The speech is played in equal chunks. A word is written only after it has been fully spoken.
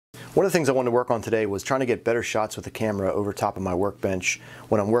One of the things I wanted to work on today was trying to get better shots with the camera over top of my workbench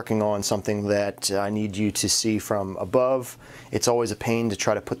when I'm working on something that I need you to see from above. It's always a pain to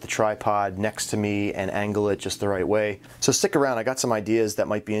try to put the tripod next to me and angle it just the right way. So stick around, I got some ideas that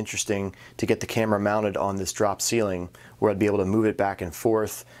might be interesting to get the camera mounted on this drop ceiling where I'd be able to move it back and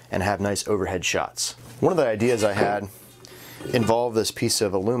forth and have nice overhead shots. One of the ideas I had involved this piece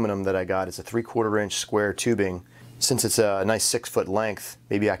of aluminum that I got. It's a 3/4 inch square tubing. Since it's a nice 6-foot length,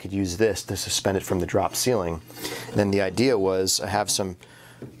 maybe I could use this to suspend it from the drop ceiling. And then the idea was I have some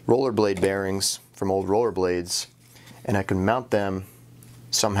rollerblade bearings from old rollerblades, and I could mount them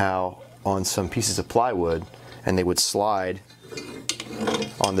somehow on some pieces of plywood, and they would slide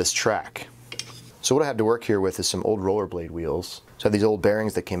on this track. So what I have to work here with is some old rollerblade wheels. So I have these old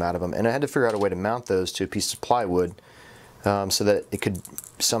bearings that came out of them, and I had to figure out a way to mount those to a piece of plywood so that it could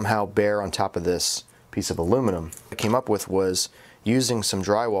somehow bear on top of this piece of aluminum. What I came up with was using some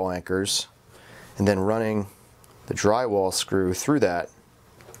drywall anchors and then running the drywall screw through that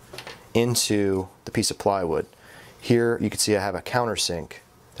into the piece of plywood. Here you can see I have a countersink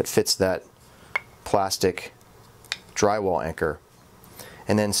that fits that plastic drywall anchor,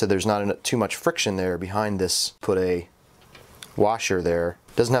 and then so there's not too much friction there behind this. Put a washer there.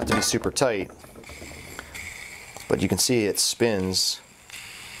 Doesn't have to be super tight, but you can see it spins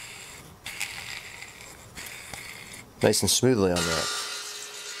nice and smoothly on that.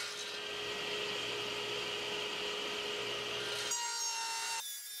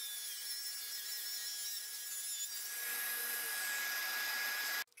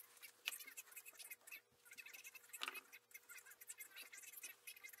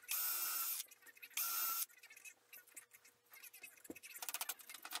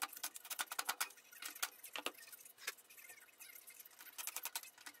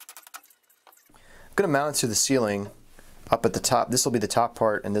 I'm going to mount it to the ceiling up at the top. This will be the top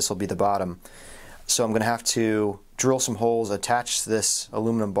part and this will be the bottom. So I'm going to have to drill some holes, attach this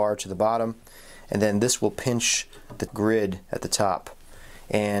aluminum bar to the bottom, and then this will pinch the grid at the top.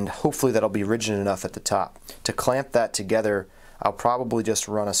 And hopefully that'll be rigid enough at the top. To clamp that together, I'll probably just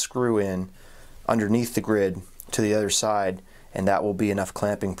run a screw in underneath the grid to the other side, and that will be enough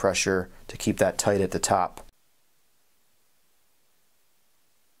clamping pressure to keep that tight at the top.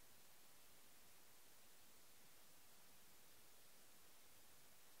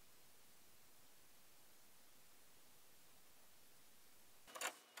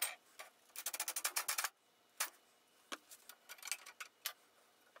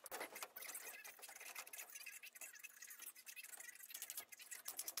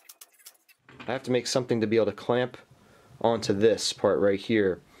 I have to make something to be able to clamp onto this part right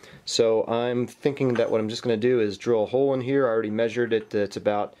here. So I'm thinking that what I'm just going to do is drill a hole in here. I already measured it. It's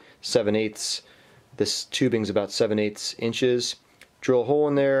about 7/8. This tubing's about 7/8 inches. Drill a hole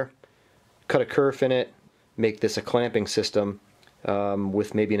in there, cut a kerf in it, make this a clamping system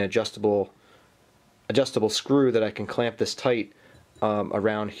with maybe an adjustable screw that I can clamp this tight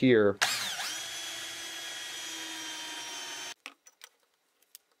around here.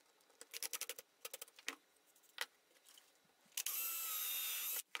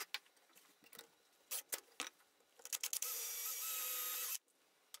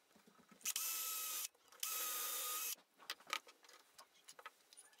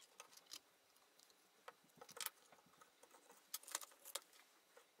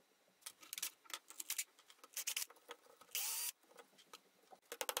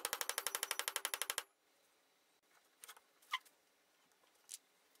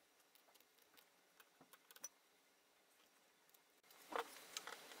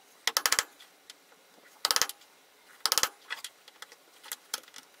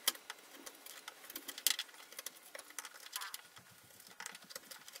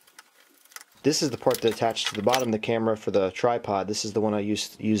 This is the part that attaches to the bottom of the camera for the tripod. This is the one I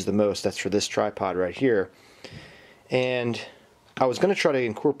use the most. That's for this tripod right here. And I was going to try to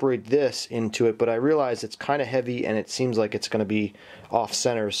incorporate this into it, but I realized it's kind of heavy and it seems like it's going to be off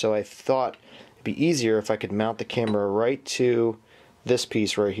center. So I thought it'd be easier if I could mount the camera right to this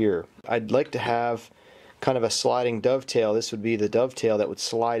piece right here. I'd like to have kind of a sliding dovetail. This would be the dovetail that would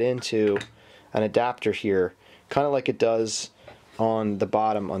slide into an adapter here, kind of like it does on the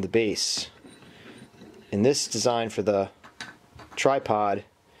bottom, on the base. In this design for the tripod,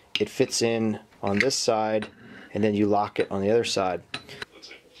 it fits in on this side, and then you lock it on the other side.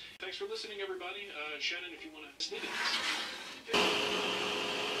 Thanks for listening, everybody. Shannon, if you want to...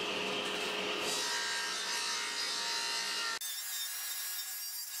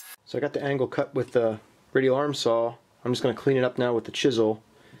 So I got the angle cut with the radial arm saw. I'm just going to clean it up now with the chisel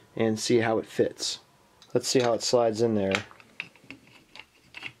and see how it fits. Let's see how it slides in there.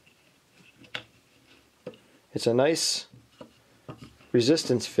 It's a nice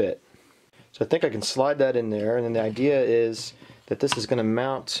resistance fit. So I think I can slide that in there, and then the idea is that this is going to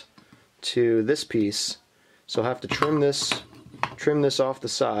mount to this piece. So I'll have to trim this off the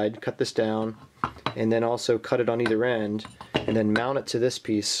side, cut this down, and then also cut it on either end, and then mount it to this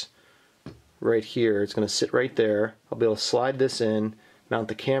piece right here. It's going to sit right there. I'll be able to slide this in, mount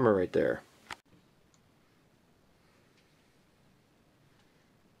the camera right there.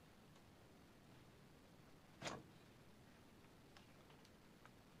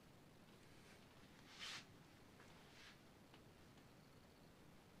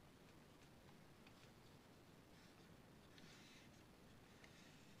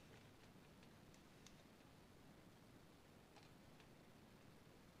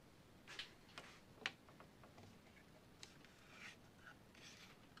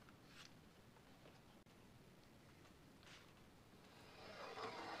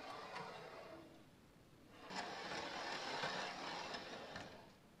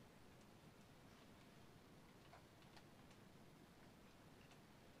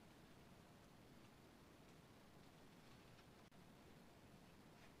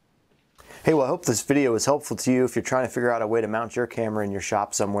 Hey, well, I hope this video was helpful to you if you're trying to figure out a way to mount your camera in your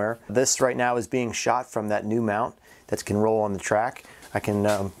shop somewhere. This right now is being shot from that new mount that can roll on the track. I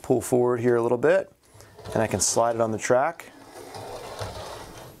can pull forward here a little bit, and I can slide it on the track,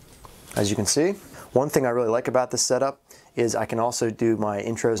 as you can see. One thing I really like about this setup is I can also do my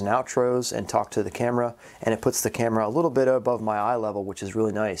intros and outros and talk to the camera, and it puts the camera a little bit above my eye level, which is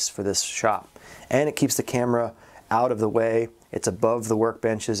really nice for this shop. And it keeps the camera out of the way. It's above the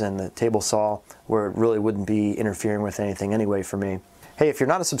workbenches and the table saw, where it really wouldn't be interfering with anything anyway for me. Hey, if you're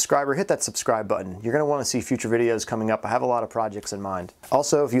not a subscriber, hit that subscribe button. You're going to want to see future videos coming up. I have a lot of projects in mind.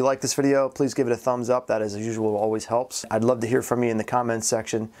 Also, if you like this video, please give it a thumbs up. That, as usual, always helps. I'd love to hear from you in the comments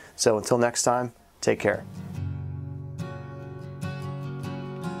section. So until next time, take care.